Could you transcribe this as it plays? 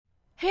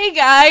Hey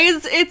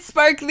guys, it's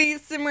Sparkly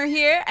Simmer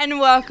here, and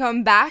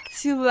welcome back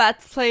to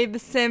Let's Play The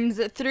Sims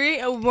 3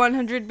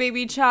 100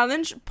 Baby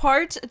Challenge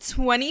Part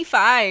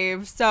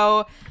 25.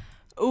 So,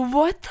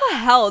 what the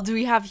hell do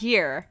we have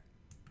here?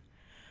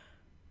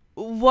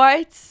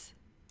 What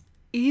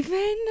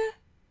even?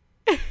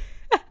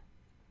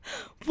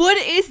 What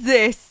is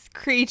this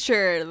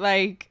creature?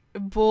 Like,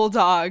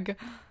 bulldog.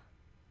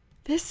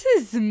 This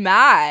is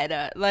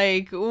mad.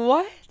 Like,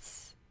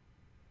 what?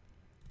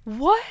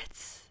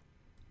 What?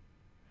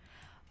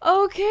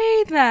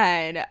 Okay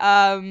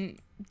then.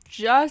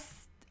 Just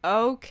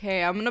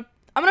okay. I'm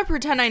gonna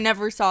pretend I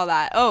never saw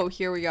that. Oh,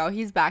 here we go.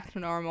 He's back to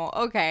normal.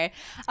 Okay.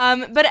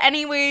 But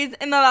anyways,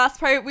 in the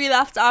last part we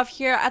left off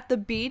here at the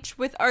beach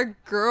with our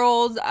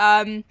girls.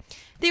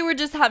 They were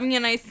just having a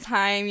nice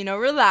time, you know,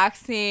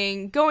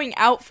 relaxing, going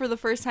out for the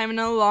first time in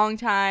a long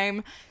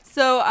time.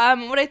 So,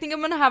 what I think I'm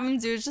gonna have them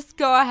do is just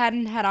go ahead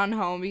and head on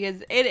home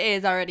because it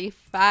is already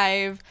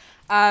 5.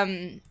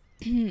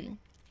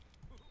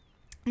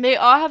 They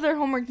all have their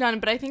homework done,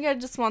 but I think I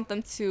just want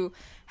them to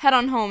head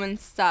on home and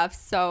stuff.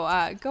 So,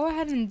 go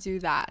ahead and do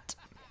that.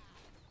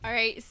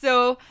 Alright,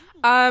 so,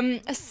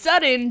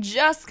 Sudden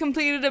just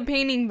completed a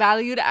painting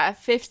valued at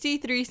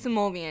 53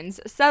 simoleons.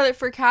 Sell it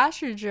for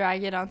cash or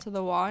drag it onto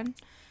the wall and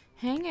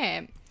hang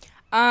it.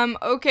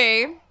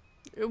 Okay.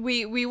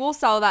 We will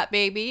sell that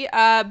baby.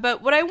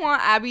 But what I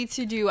want Abby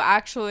to do,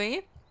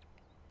 actually,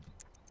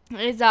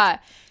 is,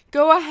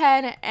 go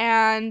ahead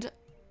and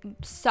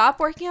stop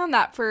working on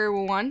that for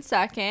 1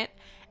 second.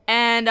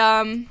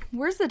 And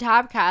where's the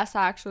tab cast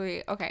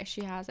actually? Okay,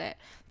 she has it.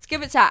 Let's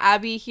give it to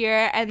Abby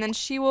here, and then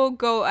she will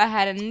go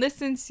ahead and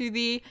listen to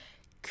the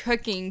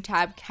cooking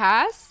tab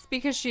cast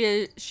because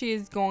she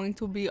is going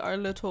to be our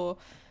little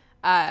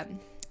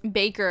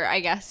baker, I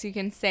guess you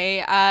can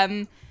say.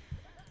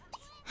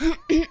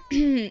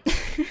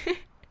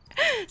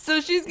 So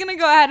she's gonna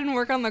go ahead and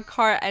work on the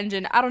car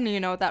engine. I don't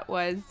even know what that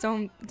was.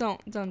 Don't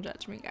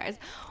judge me, guys.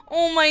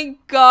 Oh my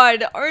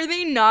god, are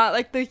they not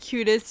like the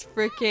cutest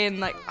freaking,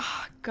 like,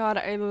 oh god,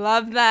 I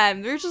love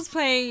them. They're just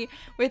playing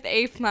with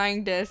a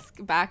flying disc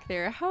back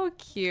there. How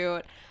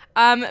cute.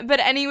 But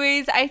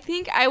anyways, I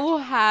think I will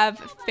have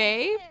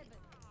Feigh,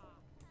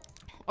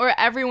 or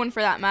everyone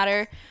for that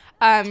matter,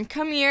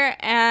 come here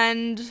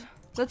and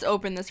let's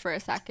open this for a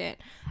second.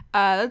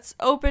 Let's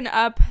open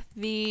up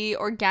the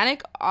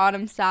organic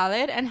autumn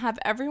salad and have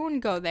everyone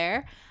go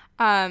there.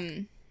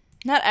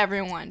 Not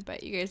everyone,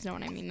 but you guys know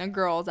what I mean. The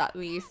girls, at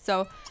least.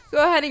 So,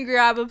 go ahead and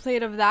grab a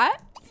plate of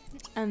that.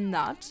 And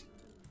that.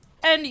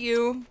 And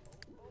you.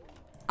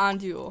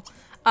 And you.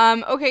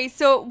 Okay,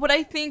 so what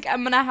I think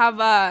I'm gonna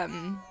have,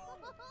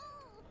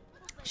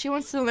 she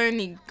wants to learn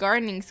the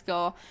gardening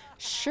skill.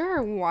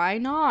 Sure, why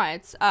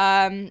not?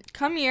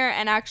 Come here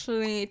and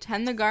actually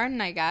tend the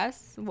garden, I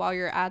guess, while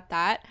you're at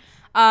that.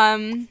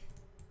 And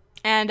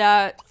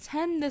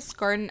tend this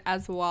garden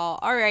as well.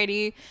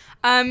 Alrighty.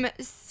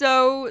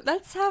 So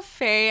let's have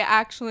Feigh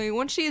actually.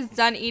 Once she's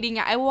done eating,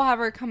 I will have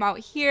her come out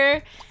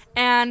here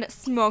and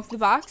smoke the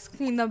box,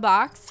 clean the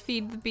box,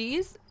 feed the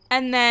bees,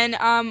 and then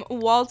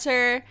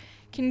Walter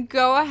can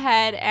go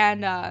ahead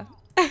and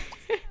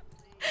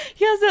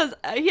he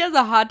has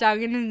a hot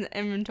dog in his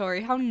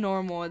inventory. How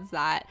normal is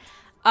that?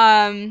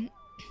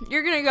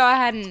 You're gonna go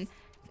ahead and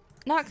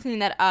not clean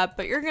that up,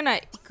 but you're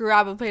gonna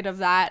grab a plate of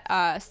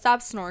that.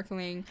 Stop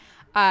snorkeling.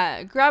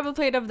 Grab a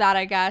plate of that,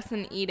 I guess,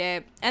 and eat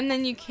it. And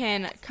then you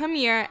can come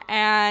here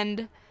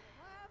and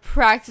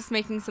practice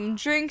making some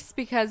drinks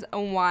because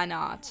why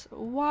not?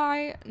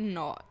 Why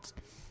not?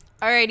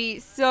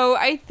 Alrighty, so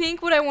I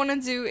think what I want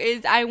to do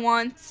is I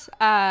want,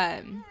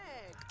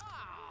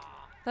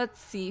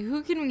 let's see,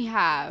 who can we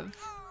have?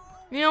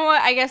 You know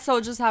what? I guess I'll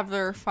just have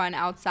their fun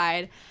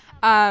outside.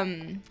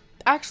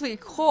 Actually,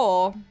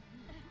 Cole.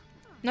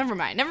 Never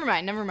mind.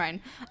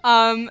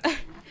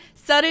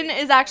 Sudden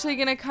is actually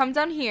gonna come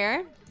down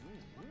here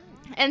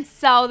and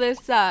sell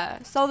this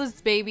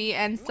baby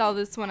and sell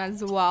this one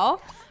as well.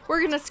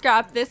 We're gonna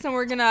scrap this and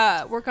we're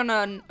gonna work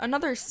on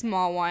another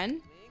small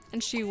one,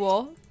 and she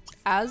will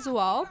as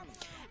well.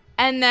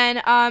 And then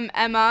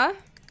Emma,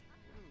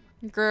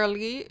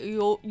 girly,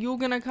 you're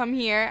gonna come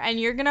here and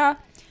you're gonna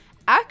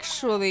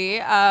actually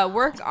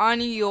work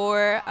on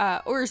your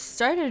or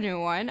start a new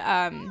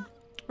one.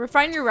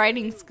 Refine your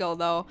writing skill,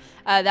 though.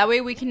 That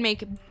way we can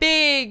make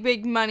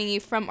big money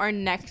from our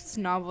next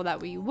novel that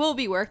we will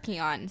be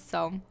working on.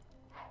 So,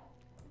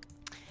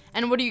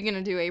 and what are you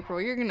gonna do, April?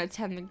 You're gonna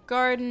tend the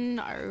garden.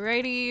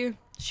 Alrighty.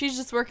 She's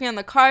just working on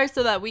the car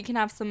so that we can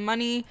have some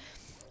money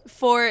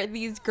for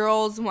these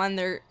girls when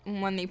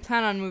they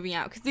plan on moving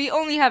out. Because we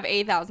only have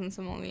 8,000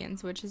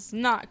 simoleons, which is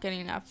not good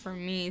enough for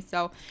me.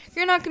 So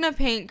you're not gonna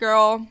paint,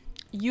 girl.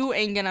 You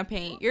ain't gonna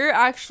paint. You're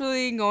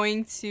actually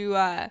going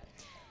to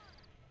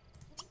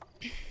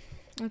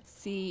let's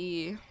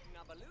see.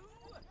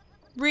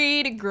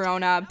 Read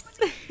grown-ups.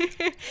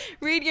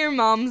 Read your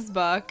mom's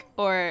book,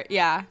 or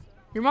yeah,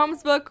 your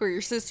mom's book or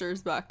your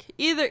sister's book.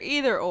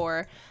 Either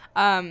or.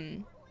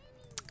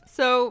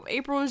 So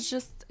April is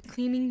just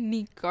cleaning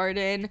the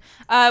garden.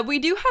 We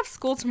do have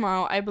school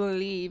tomorrow, I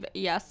believe.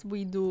 Yes,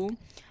 we do.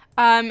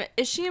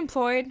 Is she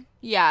employed?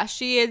 Yeah,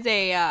 she is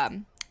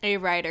a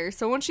writer.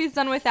 So once she's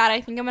done with that, I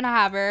think I'm gonna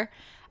have her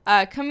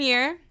come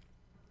here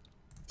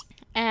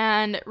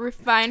and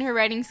refine her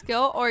writing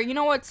skill, or you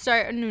know what,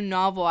 start a new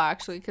novel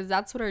actually, because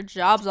that's what her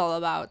job's all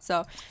about.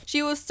 So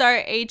she will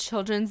start a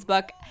children's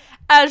book,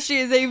 as she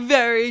is a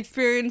very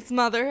experienced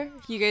mother.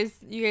 You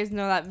guys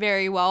know that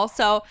very well.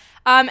 So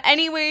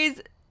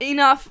anyways,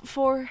 enough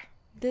for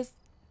this.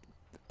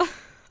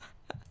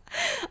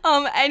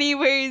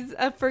 Anyways,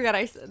 I forgot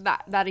I said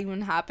that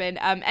even happened.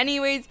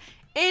 Anyways,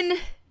 in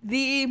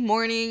the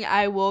morning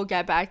I will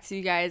get back to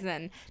you guys,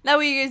 and that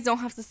way you guys don't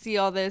have to see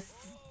all this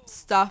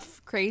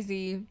stuff,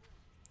 crazy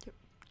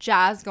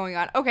jazz going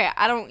on. Okay,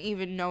 I don't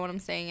even know what I'm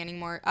saying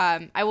anymore.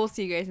 I will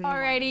see you guys in the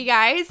morning. Alrighty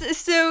guys,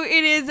 so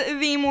it is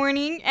the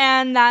morning,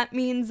 and that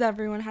means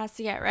everyone has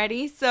to get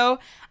ready. So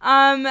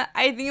I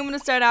think I'm gonna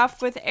start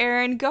off with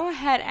Aaron. Go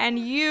ahead and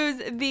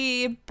use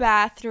the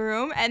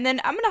bathroom, and then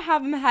I'm gonna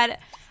have him head.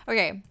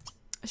 Okay,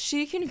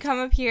 she can come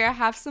up here,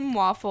 have some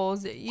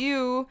waffles.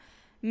 You,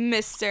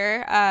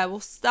 mister,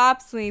 will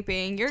stop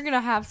sleeping. You're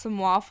gonna have some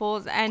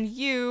waffles, and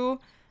you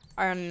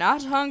are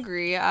not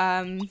hungry.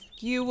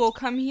 You will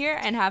come here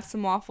and have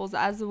some waffles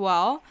as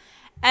well.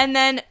 And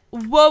then,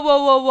 whoa, whoa,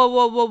 whoa, whoa,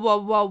 whoa, whoa, whoa,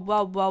 whoa,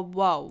 whoa, whoa,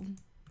 whoa.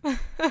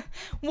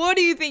 What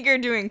do you think you're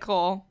doing,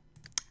 Cole?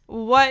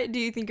 What do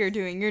you think you're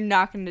doing? You're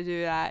not gonna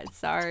do that.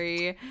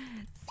 Sorry.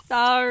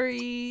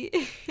 Sorry.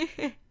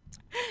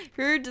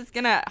 You're just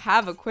gonna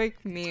have a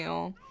quick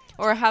meal.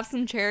 Or have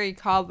some cherry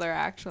cobbler,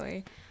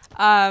 actually.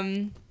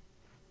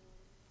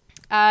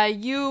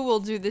 You will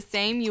do the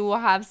same. You will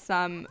have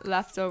some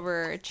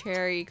leftover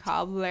cherry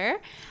cobbler.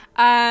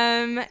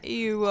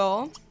 You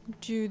will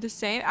do the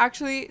same.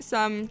 Actually,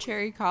 some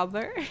cherry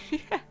cobbler.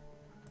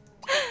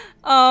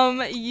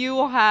 You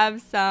will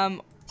have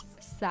some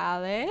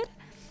salad.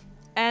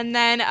 And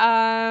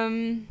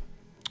then,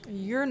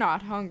 you're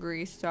not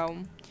hungry, so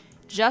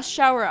just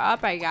shower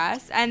up, I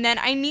guess. And then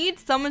I need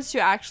someone to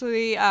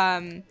actually,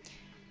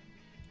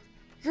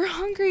 you're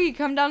hungry,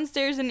 come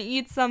downstairs and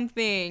eat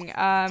something.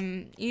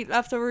 Eat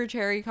leftover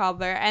cherry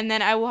cobbler, and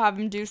then I will have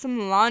him do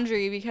some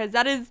laundry, because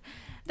that is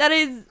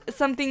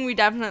something we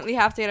definitely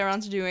have to get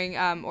around to doing,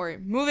 or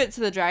move it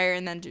to the dryer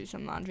and then do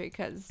some laundry,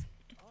 because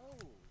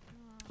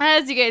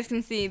as you guys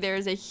can see,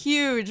 there's a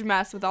huge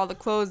mess with all the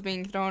clothes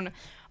being thrown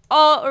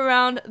all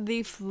around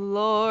the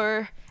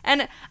floor.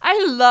 And I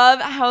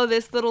love how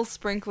this little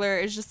sprinkler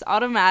is just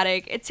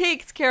automatic. It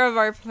takes care of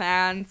our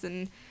plants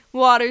and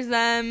waters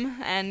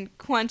them and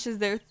quenches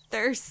their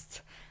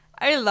thirst.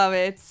 I love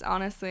it,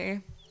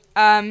 honestly.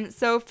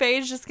 So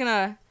Feigh's just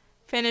gonna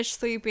finish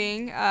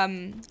sleeping.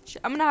 I'm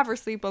gonna have her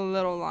sleep a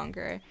little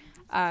longer.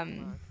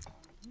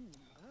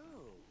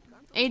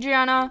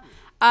 Adriana,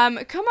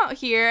 come out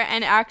here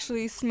and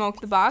actually smoke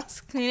the box,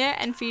 clean it,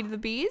 and feed the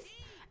bees.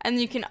 And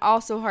you can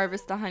also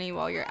harvest the honey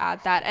while you're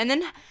at that. And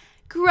then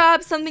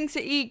grab something to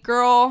eat,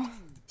 girl.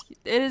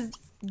 It is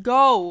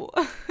go.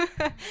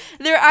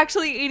 They're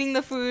actually eating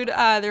the food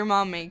their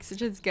mom makes,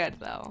 which is good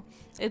though.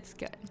 It's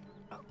good.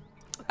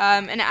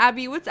 And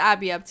Abby, what's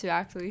Abby up to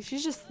actually?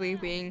 She's just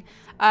sleeping.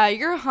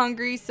 You're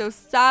hungry, so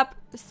stop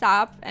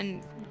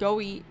and go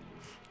eat.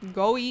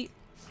 Go eat.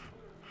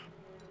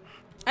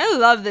 I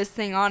love this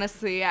thing,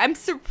 honestly. I'm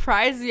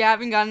surprised we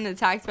haven't gotten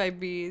attacked by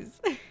bees.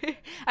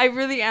 I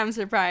really am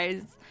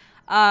surprised.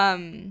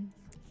 But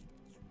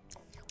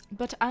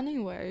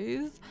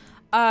anyways,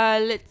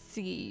 let's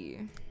see.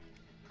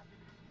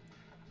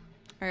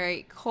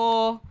 Alright,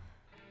 Cole,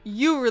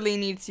 you really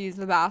need to use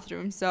the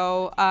bathroom.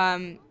 So,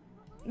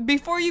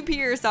 before you pee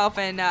yourself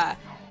and,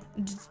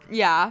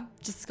 yeah,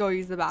 just go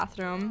use the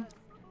bathroom.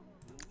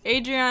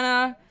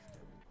 Adriana,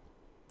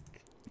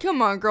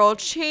 come on, girl,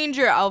 change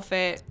your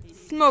outfit.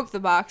 Smoke the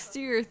box,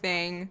 do your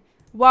thing.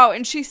 Wow,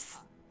 and she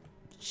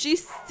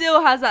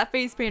still has that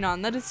face paint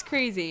on. That is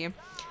crazy.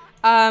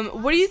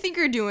 What do you think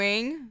you're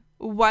doing?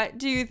 What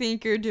do you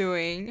think you're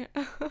doing?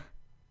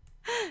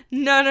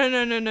 No, no,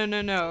 no, no, no,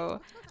 no,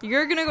 no.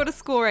 You're gonna go to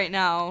school right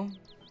now.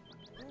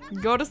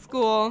 Go to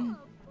school.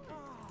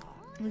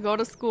 Go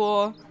to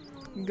school.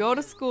 Go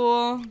to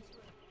school.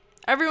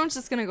 Everyone's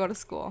just gonna go to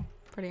school,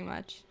 pretty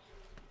much.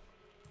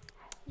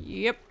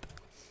 Yep.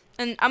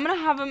 And I'm gonna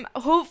have them,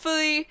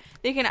 hopefully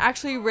they can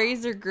actually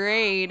raise their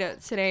grade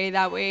today.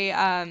 That way,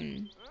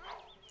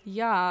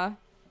 yeah.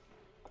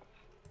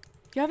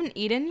 You haven't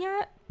eaten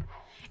yet?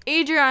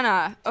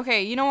 Adriana,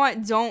 okay, you know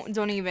what?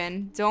 Don't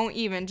even.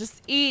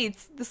 Just eat.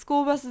 The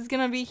school bus is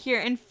gonna be here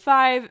in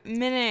 5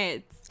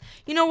 minutes.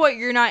 You know what?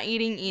 You're not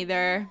eating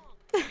either.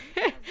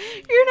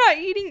 You're not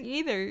eating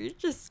either.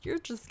 You're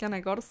just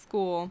gonna go to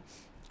school.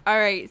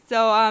 Alright,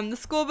 so the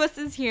school bus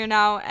is here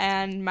now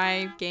and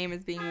my game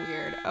is being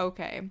weird.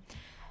 Okay.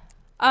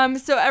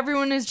 So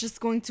everyone is just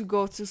going to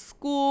go to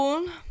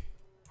school.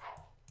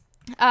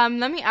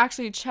 Let me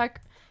actually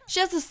check.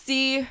 She has a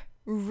C.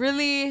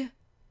 Really?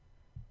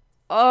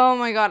 Oh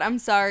my god, I'm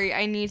sorry.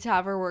 I need to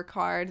have her work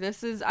hard.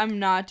 I'm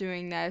not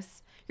doing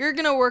this. You're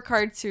gonna work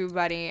hard too,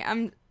 buddy.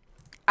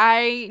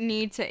 I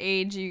need to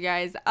age you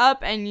guys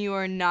up, and you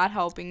are not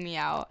helping me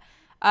out.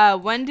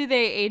 When do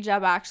they age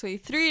up, actually?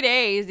 3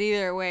 days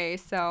either way,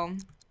 so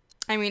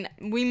I mean,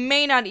 we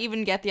may not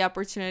even get the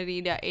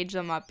opportunity to age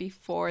them up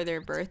before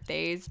their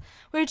birthdays,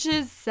 which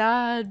is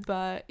sad,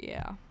 but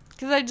yeah,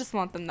 because I just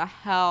want them the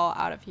hell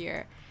out of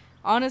here.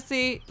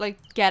 Honestly, like,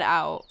 get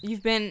out.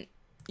 You've been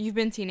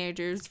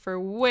teenagers for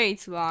way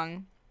too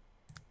long.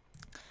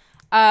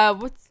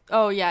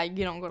 Oh yeah,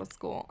 you don't go to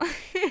school.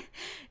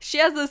 She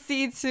has a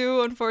C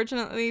too,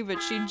 unfortunately,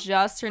 but she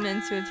just turned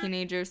into a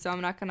teenager, so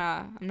I'm not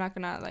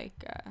gonna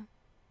like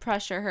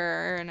pressure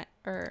her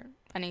or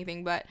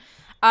anything, but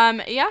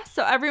yeah,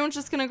 so everyone's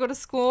just gonna go to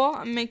school.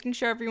 I'm making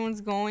sure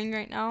everyone's going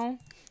right now.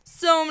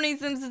 So many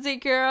Sims to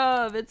take care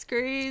of. It's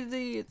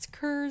crazy. It's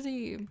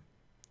crazy.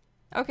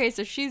 Okay,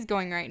 so she's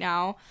going right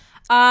now.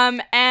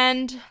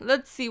 And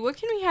let's see, what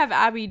can we have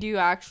Abby do,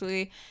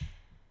 actually?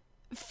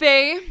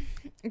 Feigh,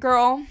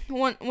 girl,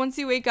 once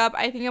you wake up,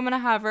 I think I'm gonna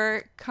have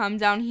her come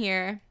down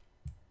here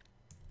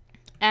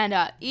and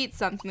eat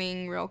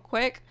something real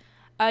quick.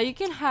 You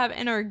can have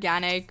an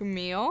organic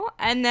meal,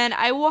 and then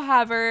I will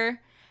have her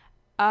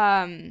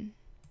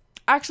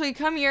actually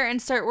come here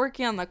and start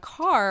working on the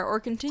car, or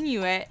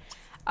continue it.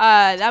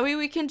 That way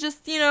we can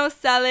just, you know,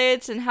 sell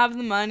it and have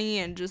the money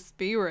and just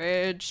be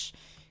rich,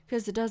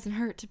 because it doesn't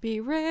hurt to be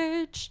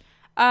rich.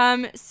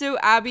 So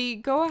Abby,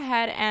 go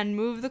ahead and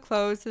move the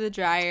clothes to the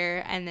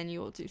dryer, and then you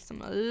will do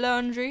some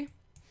laundry.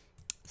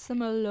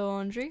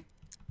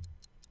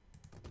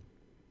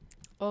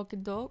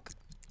 Okey-doke.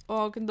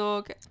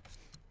 Okey-doke.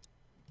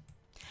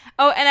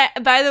 Oh,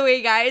 and by the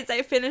way, guys,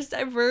 I finished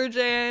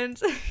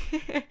Divergent.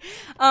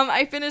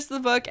 I finished the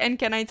book, and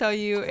can I tell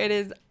you, it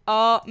is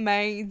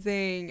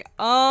amazing.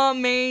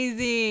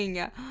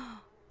 Amazing.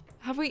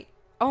 Have we...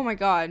 Oh, my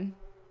God.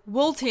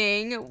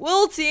 Wilting.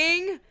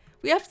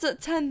 We have to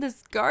tend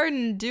this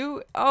garden,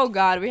 oh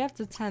God, we have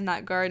to tend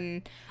that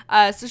garden.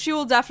 So she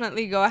will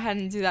definitely go ahead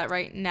and do that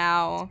right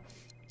now.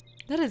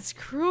 That is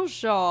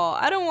crucial.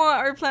 I don't want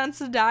our plants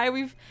to die.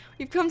 We've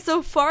come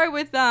so far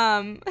with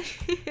them.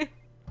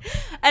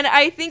 And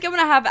I think I'm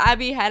gonna have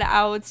Abby head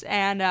out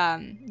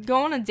and go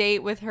on a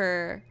date with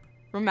her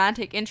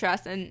romantic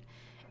interest, and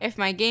if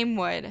my game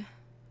would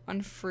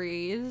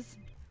unfreeze,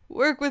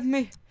 work with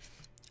me.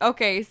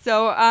 Okay,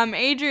 so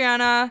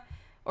Adriana,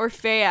 or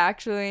Feigh,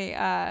 actually,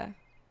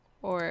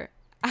 or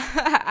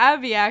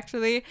Abby,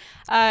 actually,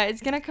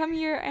 is gonna come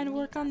here and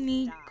work on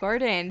the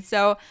garden.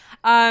 So,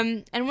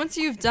 and once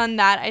you've done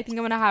that, I think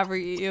I'm gonna have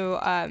you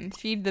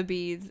feed the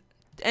bees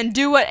and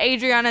do what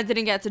Adriana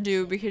didn't get to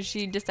do because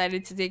she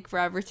decided to take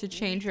forever to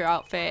change her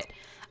outfit.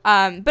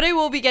 But I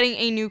will be getting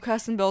a new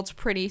custom build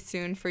pretty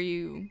soon for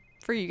you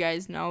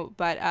guys know.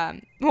 But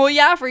well,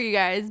 yeah, for you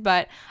guys,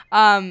 but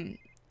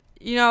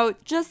you know,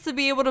 just to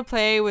be able to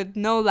play with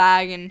no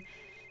lag and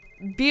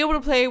be able to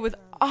play with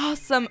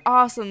awesome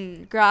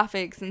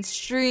graphics and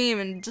stream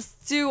and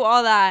just do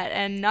all that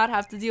and not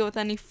have to deal with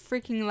any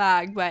freaking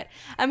lag. But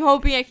I'm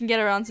hoping I can get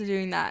around to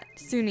doing that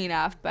soon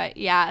enough. But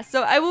yeah,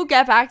 so I will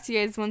get back to you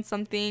guys when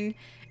something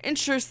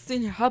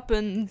interesting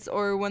happens,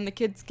 or when the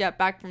kids get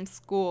back from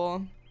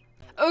school.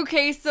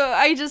 Okay, so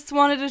I just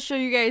wanted to show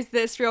you guys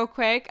this real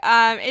quick.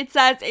 It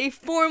says a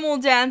formal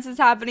dance is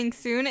happening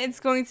soon. It's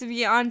going to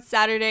be on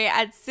Saturday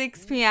at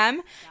 6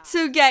 p.m.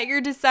 So get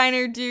your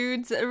designer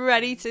dudes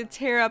ready to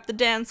tear up the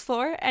dance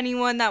floor.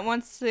 Anyone that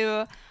wants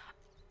to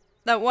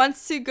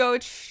go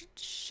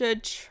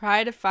should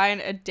try to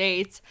find a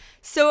date.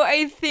 So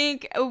I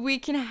think we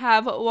can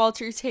have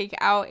Walter take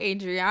out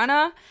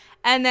Adriana,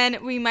 and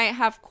then we might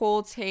have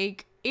Cole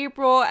take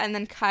April, and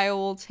then Kyle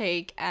will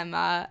take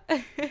Emma.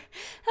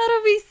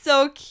 That'll be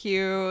so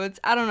cute.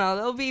 I don't know,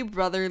 they'll be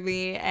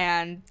brotherly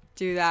and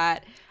do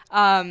that.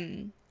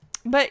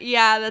 But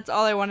yeah, that's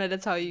all I wanted to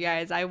tell you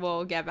guys. I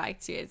will get back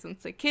to you guys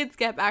once the kids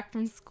get back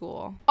from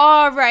school.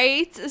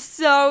 Alright,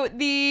 so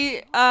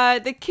the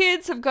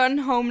kids have gotten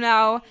home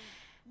now,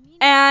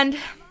 and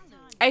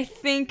I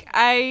think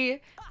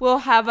I will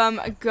have them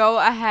go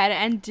ahead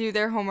and do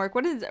their homework.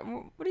 What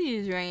are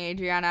you doing,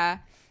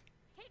 Adriana?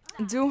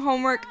 Do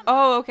homework.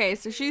 Oh, okay,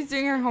 so she's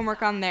doing her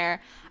homework on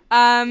there.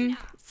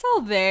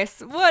 So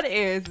this, what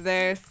is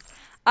this?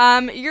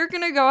 You're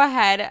gonna go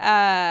ahead,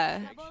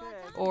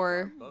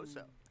 or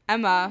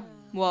Emma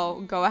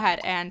will go ahead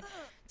and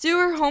do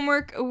her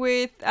homework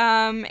with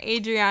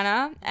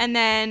Adriana, and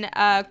then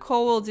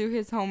Cole will do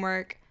his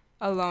homework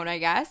alone, I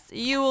guess.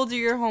 You will do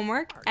your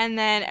homework, and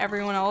then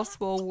everyone else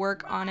will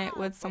work on it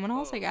with someone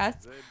else, I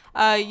guess.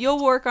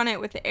 You'll work on it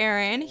with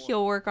Aaron.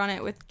 He'll work on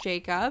it with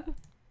Jacob.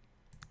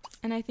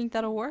 And I think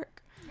that'll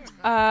work.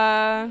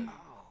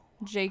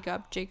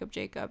 Jacob.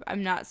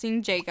 I'm not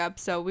seeing Jacob,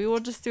 so we will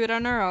just do it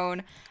on our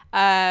own.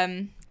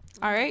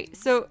 Alright,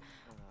 so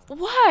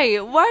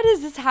why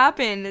does this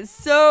happen?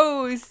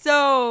 So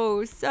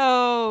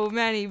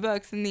many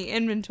books in the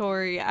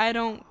inventory. I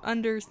don't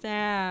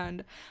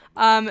understand.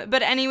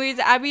 But anyways,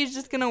 Abby's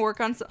just gonna work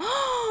on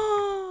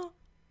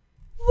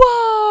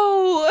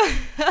whoa!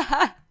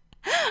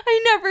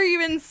 I never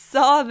even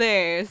saw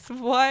this.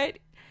 What?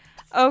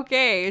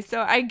 Okay,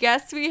 so I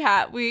guess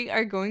we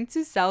are going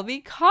to sell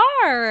the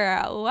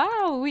car.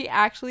 Wow, we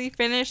actually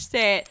finished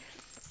it.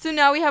 So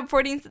now we have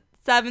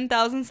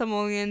 47,000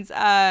 simoleons.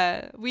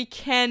 We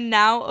can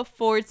now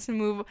afford to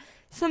move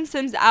some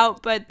Sims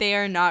out, but they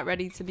are not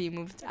ready to be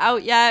moved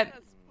out yet.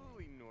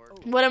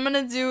 What I'm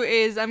gonna do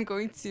is I'm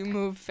going to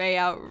move Feigh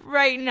out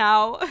right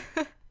now.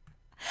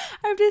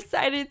 I've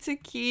decided to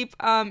keep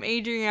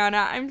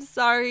Adriana. I'm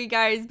sorry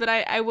guys, but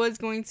I was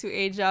going to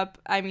age up.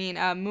 I mean,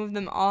 move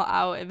them all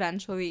out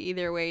eventually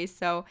either way.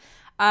 So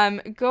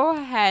go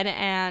ahead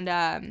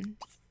and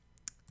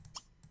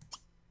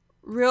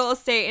real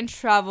estate and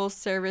travel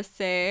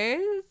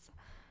services.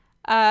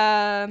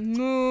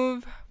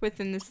 Move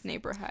within this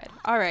neighborhood.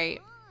 All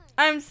right.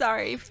 I'm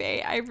sorry,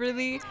 Feigh. I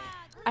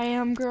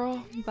am,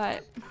 girl,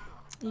 but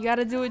you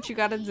gotta do what you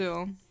gotta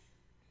do.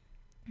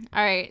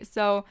 All right,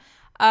 so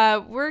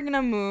we're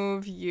gonna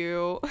move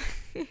you.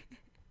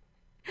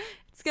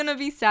 It's gonna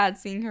be sad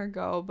seeing her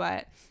go,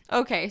 but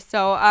okay,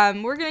 so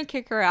we're gonna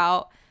kick her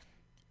out,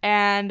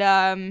 and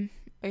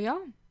yeah,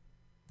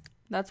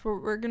 that's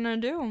what we're gonna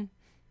do.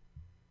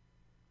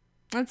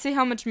 Let's see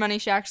how much money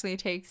she actually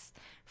takes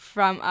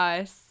from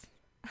us.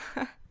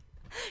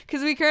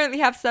 Because we currently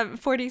have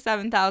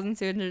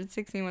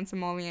 47,261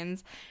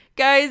 simoleons.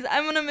 Guys,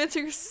 I'm gonna miss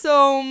her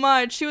so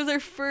much. She was our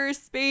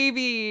first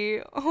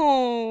baby.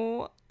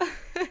 Oh.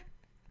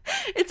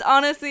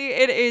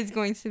 It is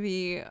going to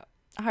be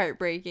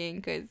heartbreaking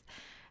because,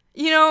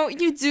 you know,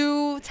 you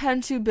do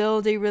tend to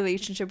build a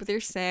relationship with your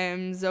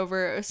Sims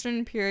over a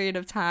certain period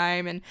of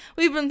time, and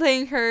we've been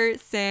playing her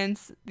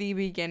since the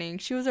beginning.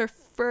 She was our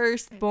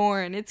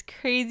firstborn. It's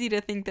crazy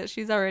to think that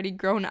she's already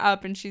grown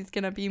up and she's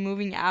gonna be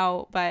moving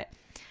out, but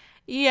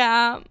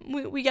yeah,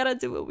 we gotta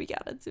do what we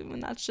gotta do,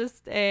 and that's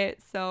just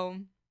it. So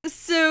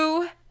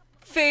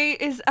Feigh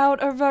is out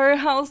of our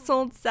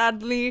household,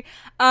 sadly,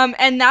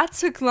 and that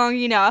took long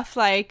enough.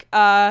 Like,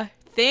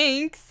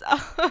 thanks.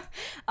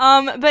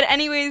 But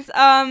anyways,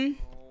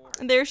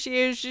 there she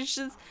is.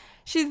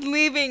 She's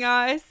leaving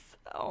us.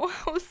 Oh,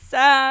 how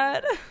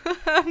sad.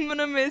 I'm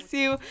gonna miss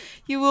you.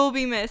 You will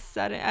be missed.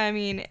 I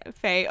mean,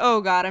 Feigh.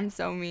 Oh God, I'm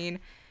so mean.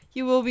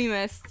 You will be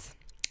missed.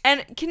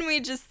 And can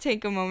we just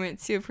take a moment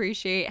to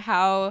appreciate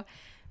how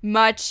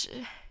much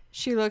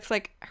she looks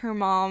like her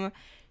mom?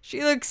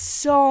 She looks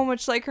so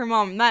much like her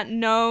mom. That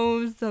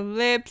nose, the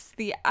lips,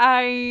 the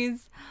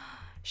eyes.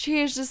 She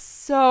is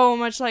just so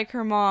much like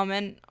her mom.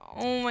 And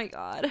oh my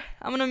God,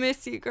 I'm gonna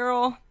miss you,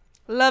 girl.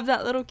 Love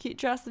that little cute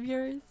dress of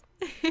yours.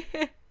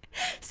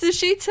 So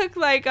she took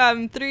like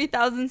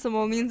 3,000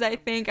 simoleons, I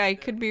think. I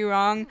could be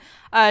wrong.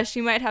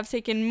 She might have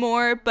taken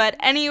more. But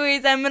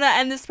anyways, I'm gonna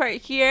end this part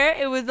here.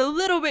 It was a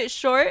little bit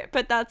short,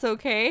 but that's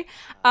okay.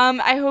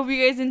 I hope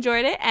you guys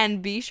enjoyed it,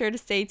 and be sure to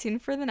stay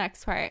tuned for the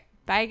next part.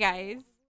 Bye, guys.